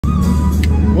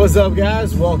What's up,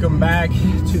 guys? Welcome back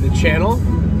to the channel.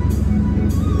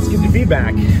 It's good to be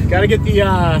back. Gotta get the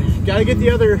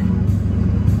other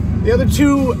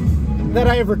two that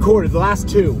I have recorded, the last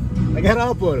two. I gotta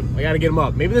upload them. I gotta get them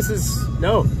up. Maybe this is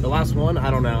the last one.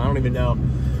 I don't know. I don't even know.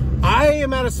 I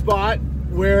am at a spot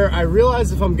where I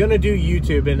realize if I'm gonna do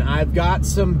YouTube, and I've got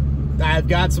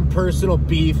some personal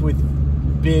beef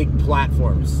with big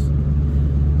platforms.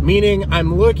 Meaning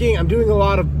I'm doing a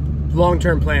lot of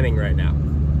long-term planning right now.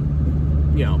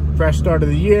 You know, fresh start of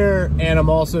the year, and I'm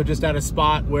also just at a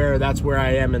spot where that's where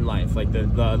I am in life. Like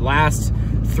the last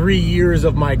 3 years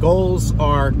of my goals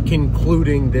are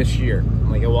concluding this year.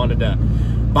 Like I wanted to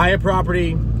buy a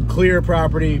property, clear a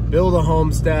property, build a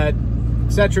homestead,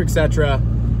 etc., etc.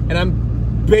 And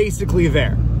I'm basically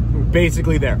there.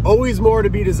 Always more to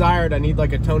be desired. I need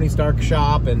like a Tony Stark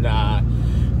shop and a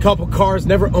couple cars.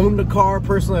 Never owned a car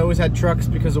personally. I always had trucks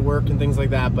because of work and things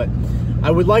like that. But I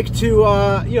would like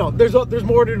to, you know, there's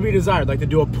more to be desired. Like to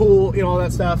do a pool, you know, all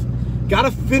that stuff.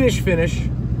 Gotta finish,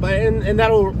 but and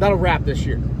that'll wrap this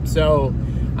year. So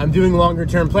I'm doing longer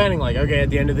term planning. Like, okay,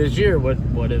 at the end of this year, what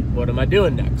am I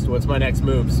doing next? What's my next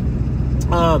moves?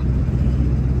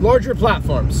 Larger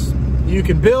platforms. You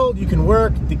can build, you can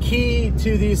work. The key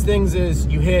to these things is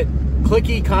you hit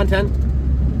clicky content.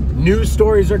 News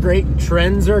stories are great.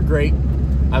 Trends are great.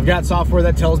 I've got software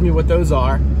that tells me what those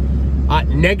are.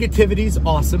 Negativity's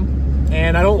awesome,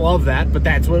 and I don't love that, but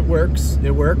that's what works.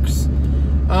 It works.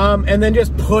 And then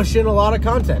just push in a lot of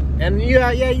content. And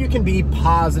yeah, you can be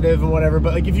positive and whatever,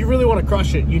 but like if you really want to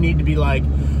crush it, you need to be like,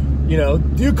 you know,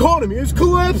 the economy is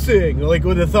collapsing, like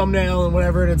with a thumbnail and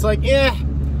whatever. And it's like, yeah,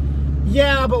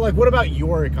 but like, what about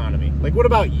your economy? Like, what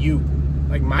about you?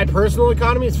 Like my personal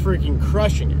economy is freaking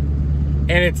crushing it.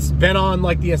 And it's been on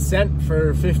like the ascent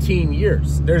for 15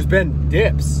 years. There's been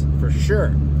dips for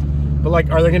sure. But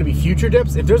like, are there gonna be future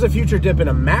dips? If there's a future dip in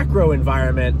a macro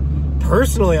environment,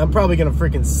 personally, I'm probably gonna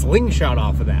freaking slingshot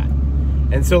off of that.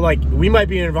 And so like, we might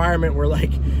be in an environment where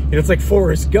like, you know, it's like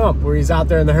Forrest Gump, where he's out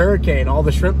there in the hurricane, all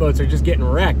the shrimp boats are just getting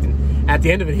wrecked. And at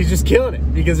the end of it, he's just killing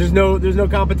it because there's no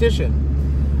competition.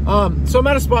 So I'm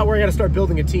at a spot where I gotta start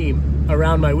building a team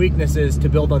around my weaknesses to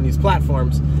build on these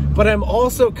platforms. But I'm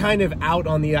also kind of out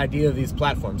on the idea of these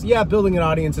platforms. Yeah, building an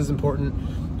audience is important.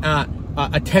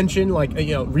 Attention, like,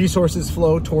 you know, resources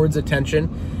flow towards attention.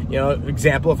 You know,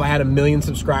 example, if I had 1 million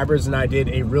subscribers and I did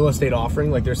a real estate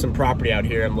offering, like there's some property out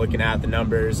here, I'm looking at the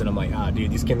numbers and I'm like,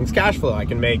 dude, these things cash flow. I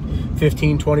can make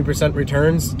 15-20%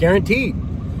 returns guaranteed.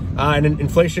 And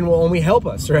inflation will only help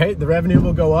us, right? The revenue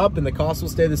will go up and the cost will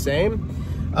stay the same.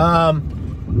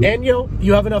 And you know,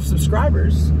 you have enough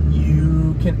subscribers,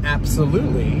 you can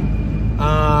absolutely,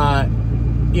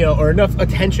 you know, or enough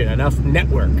attention, enough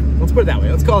network. Let's put it that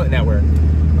way. Let's call it network.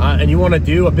 And you want to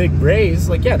do a big raise,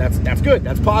 like, yeah, that's good.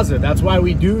 That's positive. That's why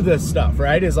we do this stuff,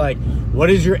 right? Is like, what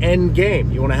is your end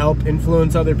game? You want to help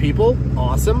influence other people?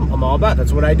 Awesome. I'm all about it.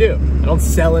 That's what I do. I don't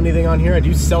sell anything on here. I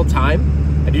do sell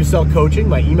time. I do sell coaching.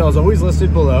 My email is always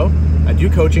listed below. I do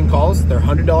coaching calls. They're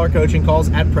 $100 coaching calls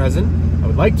at present. I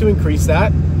would like to increase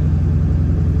that.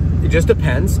 It just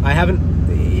depends. I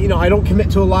don't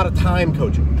commit to a lot of time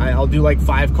coaching. I'll do like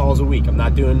 5 calls a week. I'm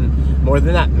not doing more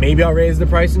than that. Maybe I'll raise the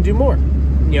price and do more.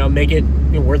 You know, make it,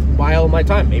 you know, worthwhile my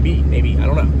time. Maybe, I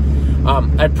don't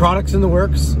know. I have products in the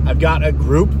works. I've got a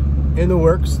group in the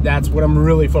works. That's what I'm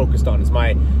really focused on, is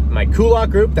my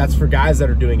Kulak group. That's for guys that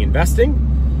are doing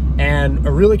investing, and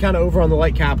are really kind of over on the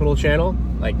light capital channel,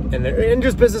 like, and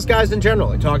just business guys in general,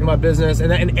 like talking about business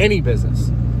and any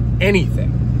business,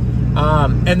 anything.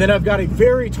 And then I've got a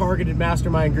very targeted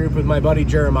mastermind group with my buddy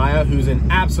Jeremiah, who's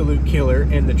an absolute killer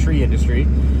in the tree industry,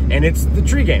 and it's the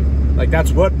tree game. Like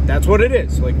that's what it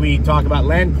is. Like we talk about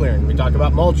land clearing, we talk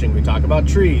about mulching, we talk about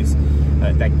trees.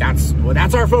 Like that's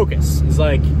our focus. It's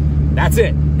like, that's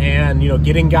it. And you know,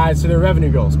 getting guys to their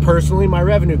revenue goals. Personally, my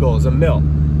revenue goal is $1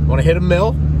 million. Want to hit $1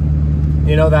 million?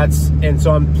 You know, and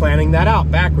so I'm planning that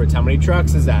out backwards. How many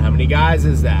trucks is that? How many guys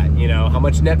is that? You know, how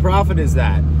much net profit is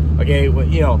that? Okay, well,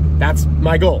 you know, that's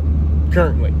my goal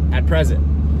currently at present.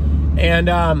 And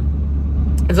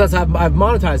so I've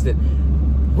monetized it.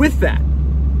 With that,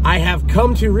 I have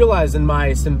come to realize in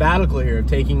my sabbatical here of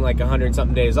taking like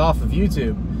 100-something days off of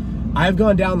YouTube, I've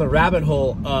gone down the rabbit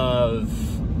hole of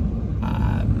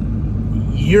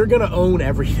you're gonna own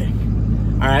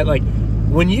everything. All right, like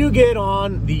when you get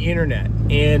on the internet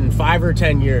in 5 or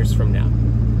 10 years from now,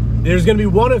 there's going to be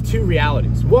one of two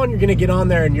realities. One, you're going to get on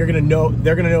there and they're going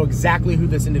to know exactly who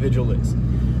this individual is.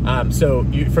 So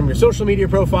from your social media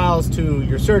profiles to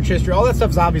your search history, all that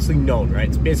stuff is obviously known, right?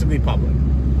 It's basically public.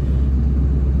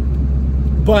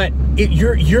 But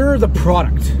you're the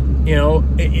product. You know,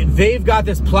 they've got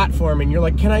this platform and you're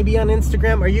like, can I be on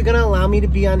Instagram? Are you going to allow me to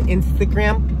be on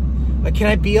Instagram? Like, can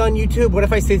I be on YouTube? What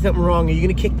if I say something wrong? Are you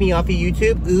going to kick me off of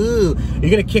YouTube? Ooh,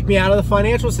 you're going to kick me out of the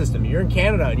financial system. You're in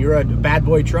Canada and you're a bad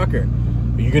boy trucker.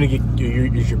 Are you going to get,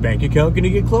 is your bank account going to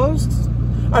get closed?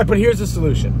 All right, but here's the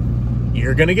solution.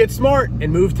 You're going to get smart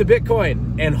and move to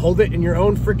Bitcoin and hold it in your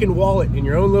own freaking wallet, in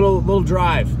your own little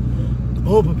drive.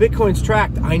 Oh, but Bitcoin's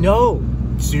tracked. I know.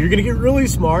 So you're going to get really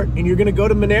smart and you're going to go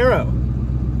to Monero.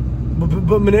 But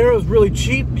Monero's really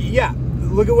cheap. Yeah,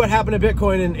 look at what happened to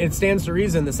Bitcoin, and it stands to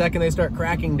reason the second they start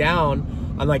cracking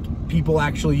down on like people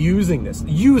actually using this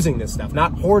stuff,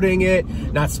 not hoarding it,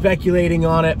 not speculating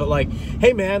on it, but like,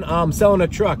 hey man, I'm selling a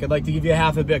truck. I'd like to give you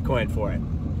half a Bitcoin for it.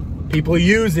 People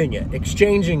using it,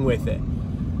 exchanging with it.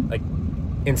 Like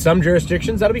in some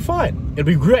jurisdictions, that'll be fine. It'd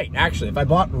be great, actually. If I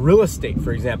bought real estate,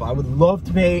 for example, I would love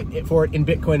to pay for it in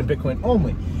Bitcoin and Bitcoin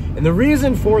only. And the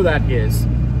reason for that is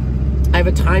I have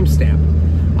a timestamp.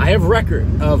 I have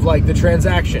record of like the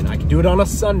transaction. I could do it on a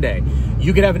Sunday.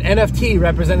 You could have an NFT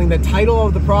representing the title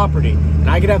of the property, and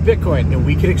I could have Bitcoin, and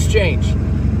we could exchange.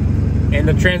 And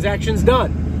the transaction's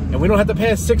done. And we don't have to pay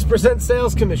a 6%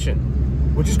 sales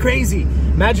commission, which is crazy.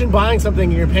 Imagine buying something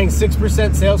and you're paying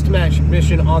 6% sales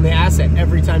commission on the asset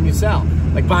every time you sell.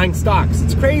 Like buying stocks.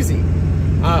 It's crazy.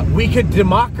 We could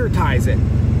democratize it.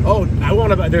 Oh, I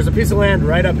want to buy, there's a piece of land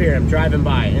right up here I'm driving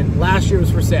by, and last year was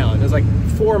for sale, and it was like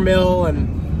 4 mil,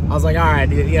 and I was like, all right,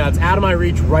 you know, it's out of my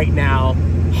reach right now,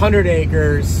 100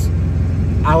 acres.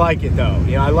 I like it though.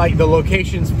 You know, I like the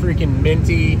location's freaking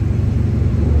minty.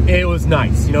 It was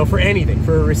nice, you know, for anything,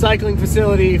 for a recycling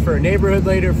facility, for a neighborhood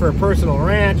later, for a personal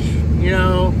ranch, you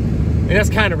know. And that's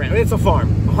kind of ranch. It's a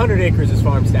farm. 100 acres is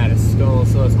farm status. So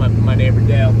it's my neighbor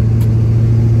Dale.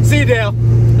 See you, Dale.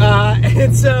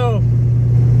 And so,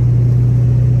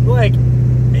 like,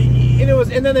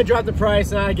 and then they dropped the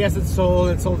price, and I guess it's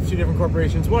sold to 2 different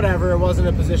corporations, whatever. It wasn't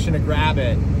a position to grab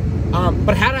it.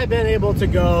 But had I been able to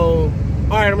go,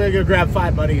 all right, I'm gonna go grab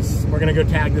 5 buddies, we're gonna go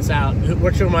tag this out.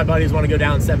 Which of my buddies want to go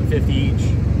down $750 each?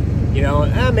 You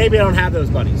know, maybe I don't have those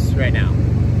buddies right now.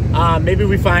 Maybe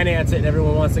we finance it and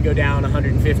everyone wants to go down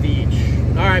 150 each.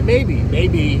 All right, maybe,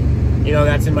 you know,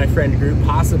 that's in my friend group,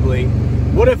 possibly.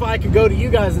 What if I could go to you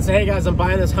guys and say, hey guys, I'm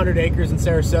buying this 100 acres in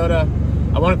Sarasota.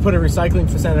 I want to put a recycling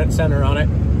center on it.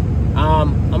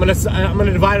 I'm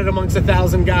gonna divide it amongst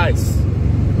 1,000 guys.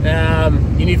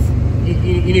 You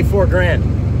need 4 grand.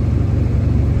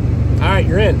 All right,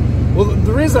 you're in. Well,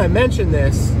 the reason I mention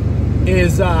this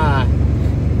is the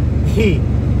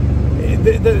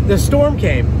storm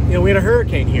came. You know, we had a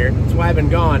hurricane here. That's why I've been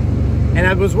gone. And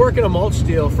I was working a mulch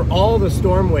deal for all the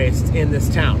storm waste in this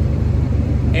town.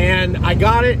 And I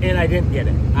got it and I didn't get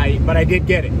it. But I did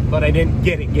get it, but I didn't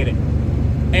get it.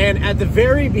 And at the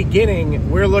very beginning,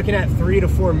 we're looking at 3 to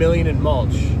 4 million in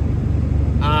mulch.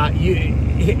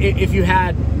 If you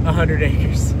had 100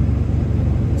 acres.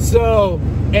 So,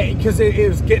 because it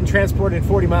was getting transported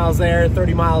 40 miles there,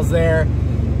 30 miles there.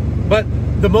 But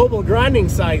the mobile grinding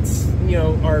sites, you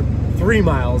know, are 3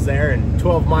 miles there and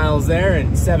 12 miles there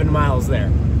and 7 miles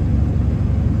there.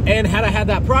 And had I had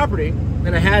that property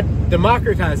and I had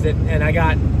democratized it and I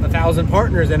got 1,000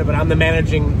 partners in it, but I'm the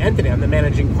managing entity, I'm the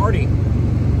managing party,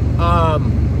 I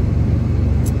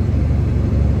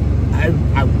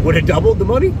would have doubled the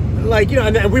money. Like, you know,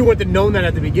 and we wouldn't have known that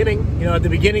at the beginning. You know, at the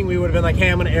beginning we would have been like,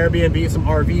 hey, I'm gonna Airbnb some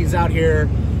RVs out here,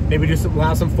 maybe do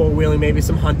allow some four wheeling, maybe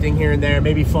some hunting here and there,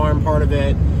 maybe farm part of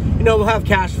it. You know, we'll have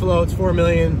cash flow. It's 4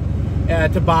 million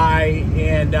to buy,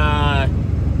 and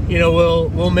you know,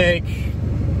 we'll make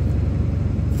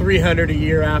 300 a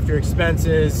year after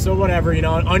expenses. So whatever, you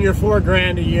know, on your 4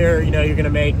 grand a year, you know, you're gonna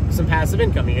make some passive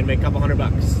income. You're gonna make a couple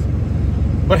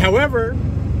 $100. But however,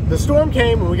 the storm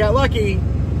came and we got lucky,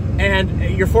 and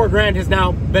your 4 grand has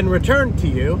now been returned to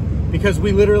you because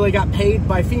we literally got paid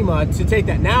by FEMA to take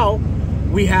that. Now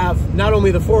we have not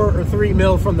only the 4 or 3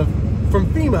 mil from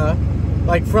FEMA,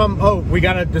 like from, oh, we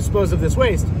got to dispose of this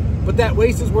waste, but that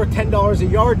waste is worth $10 a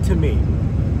yard to me.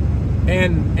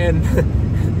 And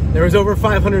there was over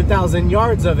 500,000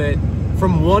 yards of it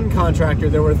from one contractor.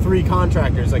 There were 3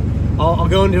 contractors. Like, I'll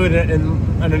go into it in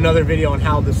another video on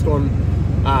how the storm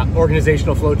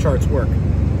organizational flow charts work.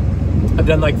 I've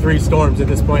done like 3 storms at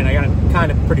this point. I got it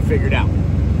kind of pretty figured out.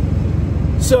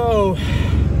 So,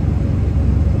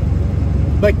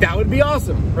 like, that would be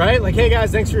awesome, right? Like, hey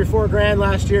guys, thanks for your 4 grand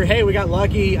last year. Hey, we got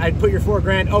lucky. I put your 4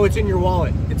 grand. Oh, it's in your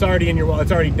wallet. It's already in your wallet.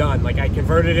 It's already done. Like, I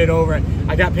converted it over.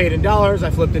 I got paid in dollars.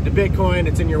 I flipped it to Bitcoin.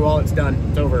 It's in your wallet. It's done.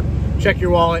 It's over. Check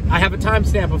your wallet. I have a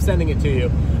timestamp of sending it to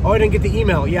you. Oh, I didn't get the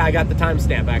email. Yeah, I got the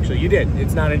timestamp, actually. You did.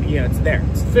 It's not, it's there.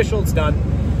 It's official. It's done.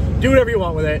 do whatever you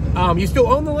want with it. You still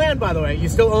own the land, by the way. You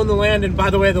still own the land, and by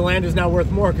the way, the land is now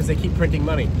worth more because they keep printing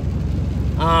money.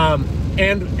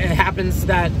 And it happens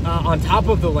that on top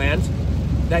of the land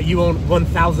that you own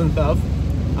 1,000th of,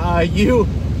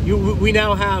 we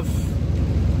now have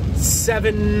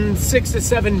 $6 to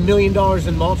 $7 million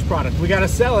in mulch product. We gotta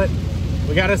sell it.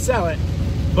 We gotta sell it.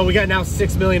 But we got now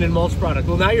 $6 million in mulch product.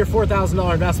 Well, now your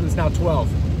 $4,000 investment is now 12.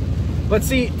 But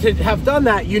see, to have done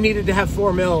that, you needed to have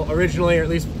 4 mil originally, or at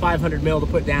least 500 mil to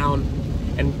put down,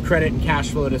 and credit and cash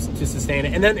flow to sustain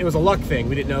it. And then it was a luck thing.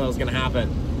 We didn't know that was gonna happen.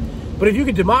 But if you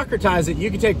could democratize it,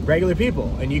 you could take regular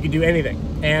people and you could do anything.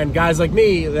 And guys like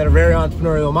me that are very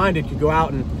entrepreneurial minded could go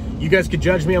out and you guys could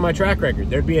judge me on my track record.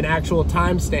 There'd be an actual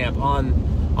timestamp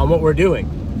on what we're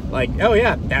doing. Like, oh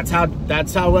yeah, that's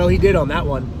how well he did on that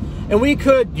one. And we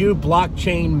could do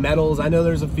blockchain metals. I know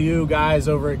there's a few guys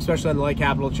over, especially on the Light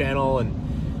Capital channel,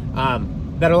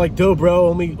 and that are like, "Duh, bro,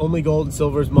 only gold and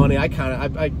silver is money." I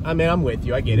mean, I'm with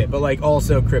you, I get it, but like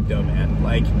also crypto, man.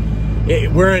 Like,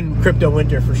 we're in crypto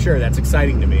winter for sure. That's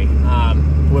exciting to me.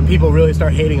 When people really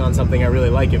start hating on something, I really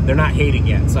like it. They're not hating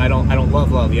yet, so I don't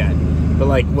love yet. But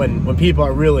like when people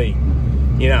are really,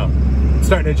 you know,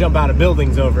 starting to jump out of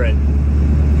buildings over it.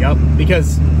 Yep.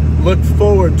 Because look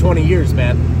forward 20 years,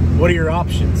 man. What are your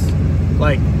options?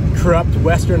 Like, corrupt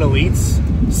Western elites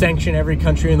sanction every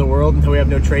country in the world until we have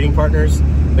no trading partners.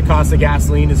 The cost of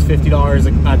gasoline is $50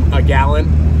 a gallon,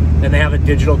 and they have a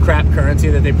digital crap currency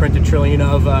that they print 1 trillion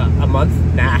of a month.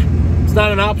 Nah, it's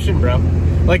not an option, bro.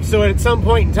 Like, so at some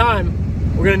point in time,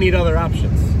 we're gonna need other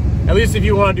options. At least if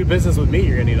you want to do business with me,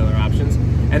 you're gonna need other options.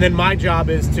 And then my job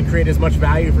is to create as much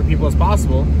value for people as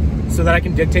possible so that I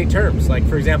can dictate terms. Like,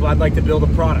 for example, I'd like to build a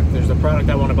product. There's a product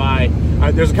I want to buy.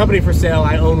 There's a company for sale.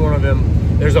 I own one of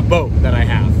them. There's a boat that I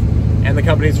have, and the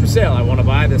company's for sale. I want to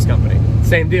buy this company.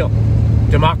 Same deal.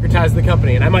 Democratize the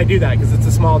company, and I might do that because it's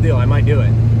a small deal. I might do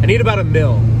it. I need about $1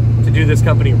 million to do this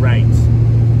company right.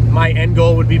 My end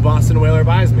goal would be Boston Whaler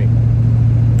buys me.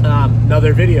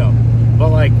 Another video, but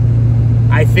like,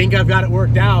 I think I've got it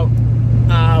worked out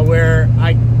where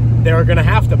they're gonna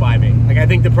have to buy me. Like, I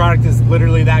think the product is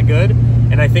literally that good,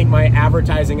 and I think my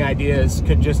advertising ideas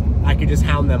I could just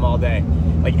hound them all day.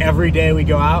 Like, every day we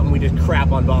go out and we just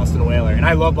crap on Boston Whaler, and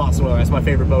I love Boston Whaler. That's my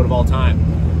favorite boat of all time.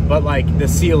 But like, the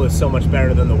Seal is so much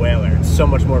better than the Whaler. It's so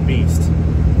much more beast.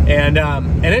 And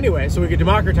anyway, so we could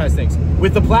democratize things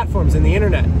with the platforms and the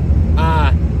internet.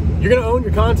 You're gonna own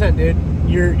your content, dude.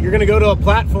 You're gonna go to a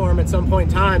platform at some point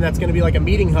in time that's gonna be like a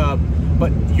meeting hub,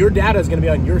 but your data is gonna be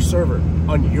on your server,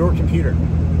 on your computer.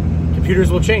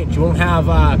 Computers will change. You won't have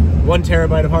 1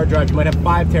 terabyte of hard drive. You might have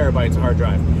 5 terabytes of hard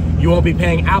drive. You won't be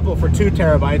paying Apple for 2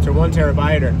 terabytes or 1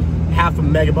 terabyte or half a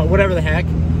megabyte, whatever the heck.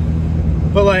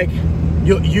 But like,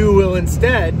 you will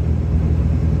instead,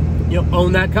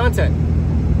 own that content.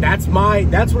 That's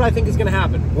what I think is gonna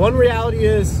happen. One reality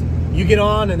is, you get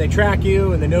on and they track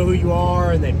you and they know who you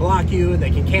are and they block you and they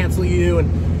can cancel you.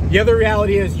 And the other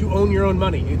reality is, you own your own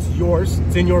money. It's yours.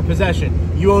 It's in your possession.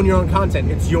 You own your own content.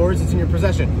 It's yours. It's in your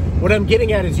possession. What I'm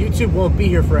getting at is, YouTube won't be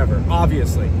here forever,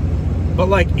 obviously. But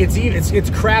like, it's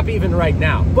crap even right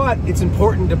now. But it's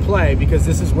important to play because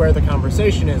this is where the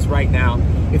conversation is right now.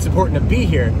 It's important to be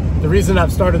here. The reason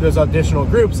I've started those auditional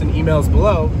groups and emails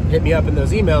below, hit me up in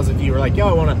those emails if you were like, yo,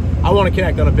 I want to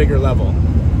connect on a bigger level.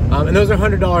 And those are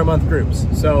 $100 a month groups.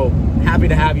 So happy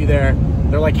to have you there.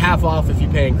 They're like half off if you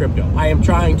pay in crypto. I am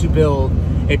trying to build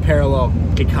a parallel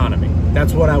economy.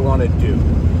 That's what I want to do.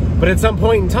 But at some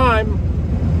point in time,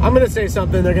 I'm going to say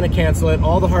something, they're going to cancel it.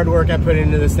 All the hard work I put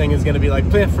into this thing is going to be like,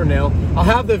 pliff for nil. I'll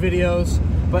have the videos,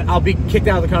 but I'll be kicked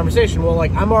out of the conversation. Well,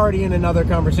 like, I'm already in another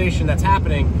conversation that's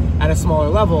happening at a smaller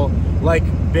level, like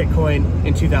Bitcoin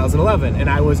in 2011, and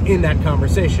I was in that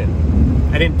conversation.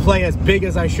 I didn't play as big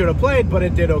as I should have played, but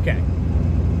it did okay.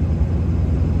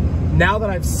 Now that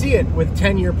I see it with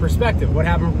 10-year perspective, what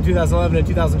happened from 2011 to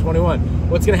 2021?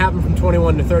 What's going to happen from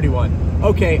 21 to 31?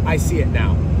 Okay, I see it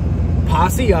now.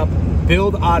 Posse up,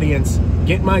 build audience,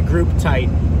 get my group tight,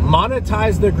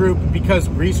 monetize the group because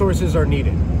resources are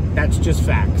needed. That's just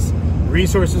facts.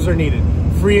 Resources are needed.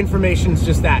 Free information is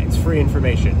just that. It's free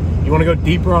information. You want to go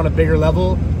deeper on a bigger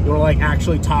level? You want to like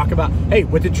actually talk about, hey,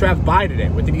 what did Trav buy today?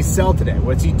 What did he sell today?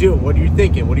 What's he doing? What are you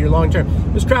thinking? What are your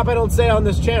long-term? There's crap I don't say on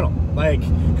this channel. Like,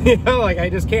 like I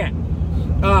just can't.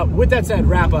 With that said,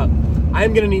 wrap up.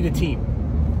 I'm going to need a team.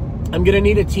 I'm going to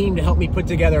need a team to help me put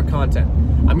together content.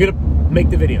 I'm going to make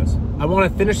the videos. I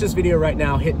want to finish this video right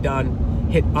now, hit done,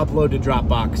 hit upload to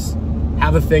Dropbox,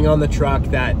 have a thing on the truck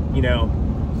that,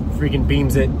 freaking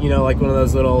beams it, like one of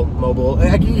those little mobile,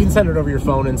 you can send it over your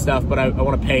phone and stuff, but I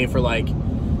want to pay for like,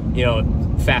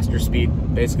 faster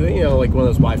speed, basically, like one of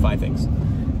those Wi-Fi things.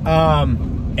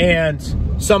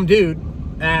 And some dude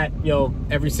at, you know,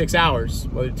 every 6 hours,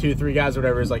 whether 2 or 3 guys or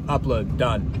whatever, is like, upload,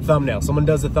 done. Thumbnail, someone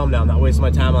does the thumbnail. I'm not wasting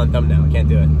my time on thumbnail. I can't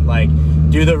do it. Like,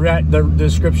 do the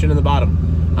description in the bottom.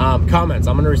 Comments,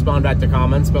 I'm gonna respond back to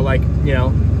comments, but like, you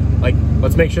know, like,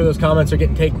 let's make sure those comments are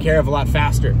getting taken care of a lot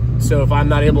faster. So if I'm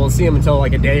not able to see them until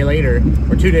like a day later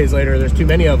or 2 days later, there's too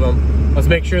many of them, let's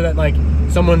make sure that like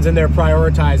someone's in there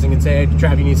prioritizing and say, hey,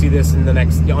 Trav, you need to see this in the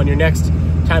next, on your next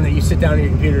time that you sit down at your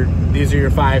computer, these are your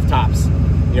 5 tops,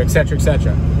 you know, et cetera, et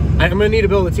cetera. I'm gonna need to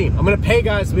build a team. I'm gonna pay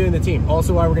guys to be in the team.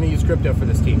 Also why we're gonna use crypto for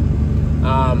this team.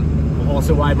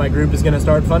 Also why my group is gonna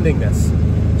start funding this.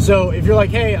 So if you're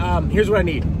like, hey, here's what I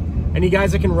need. Any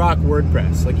guys that can rock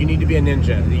WordPress, like you need to be a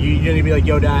ninja. You need to be like,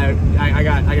 yo, Dad, I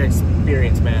got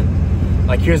experience, man.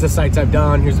 Like here's the sites I've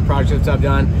done, here's the projects I've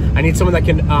done. I need someone that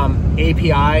can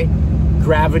API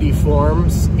Gravity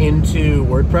Forms into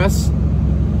WordPress.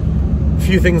 A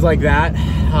few things like that.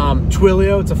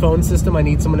 Twilio, it's a phone system. I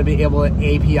need someone to be able to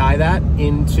API that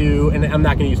into, and I'm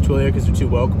not gonna use Twilio because they're too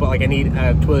woke, but like I need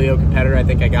a Twilio competitor, I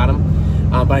think I got them.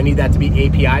 But I need that to be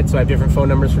API'd, so I have different phone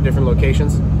numbers for different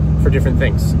locations, for different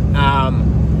things.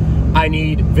 I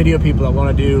need video people that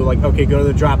want to do like, okay, go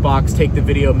to the Dropbox, take the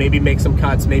video, maybe make some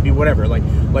cuts, maybe whatever. Like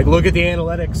look at the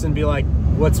analytics and be like,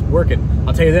 what's working?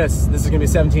 I'll tell you this is gonna be a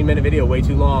 17-minute video, way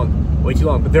too long.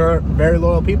 But there are very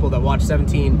loyal people that watch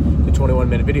 17 to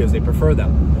 21-minute videos. They prefer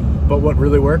them. But what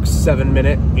really works,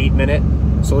 7-minute,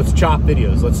 8-minute. So let's chop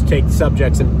videos. Let's take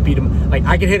subjects and beat them. Like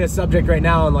I could hit a subject right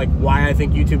now on like why I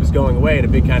think YouTube is going away in a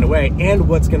big kind of way and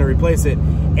what's gonna replace it.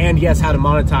 And yes, how to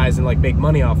monetize and like make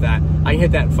money off that. I can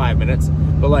hit that in 5 minutes.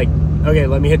 But like, okay,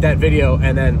 let me hit that video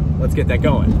and then let's get that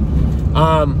going.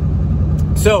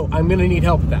 So I'm gonna need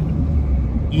help with that.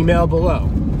 Email below.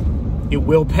 It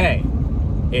will pay.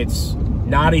 It's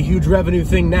not a huge revenue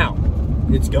thing now.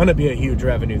 It's gonna be a huge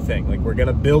revenue thing. Like we're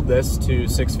gonna build this to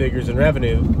 6 figures in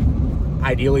revenue,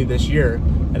 ideally this year,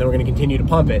 and then we're gonna continue to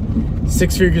pump it.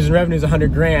 6 figures in revenue is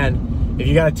 100 grand. If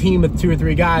you got a team with 2 or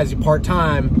 3 guys, you're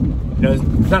part-time, you know,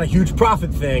 it's not a huge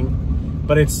profit thing,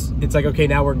 but it's like, okay,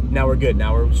 now we're good.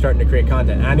 Now we're starting to create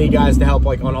content. And I need guys to help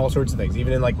like on all sorts of things,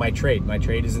 even in like my trade. My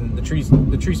trade is in the tree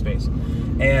space.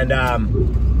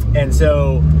 And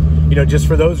so, you know, just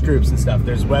for those groups and stuff,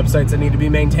 there's websites that need to be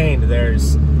maintained.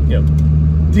 There's, you know,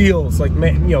 deals like,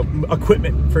 you know,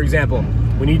 equipment, for example.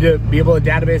 We need to be able to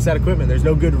database that equipment. There's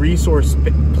no good resource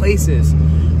places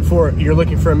for, you're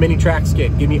looking for a mini track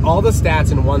skid. Give me all the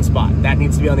stats in one spot. That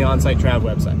needs to be on the OnSiteTrav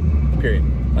website, period.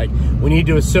 Like we need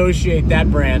to associate that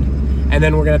brand, and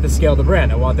then we're gonna have to scale the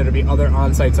brand. I want there to be other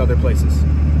on-sites, other places.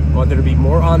 I want there to be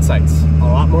more on-sites, a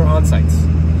lot more on-sites.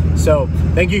 So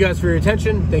thank you guys for your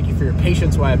attention. Thank you for your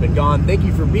patience while I've been gone. Thank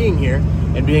you for being here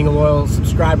and being a loyal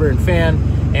subscriber and fan.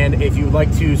 And if you'd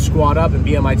like to squad up and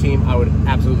be on my team, I would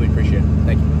absolutely appreciate it.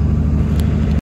 Thank you.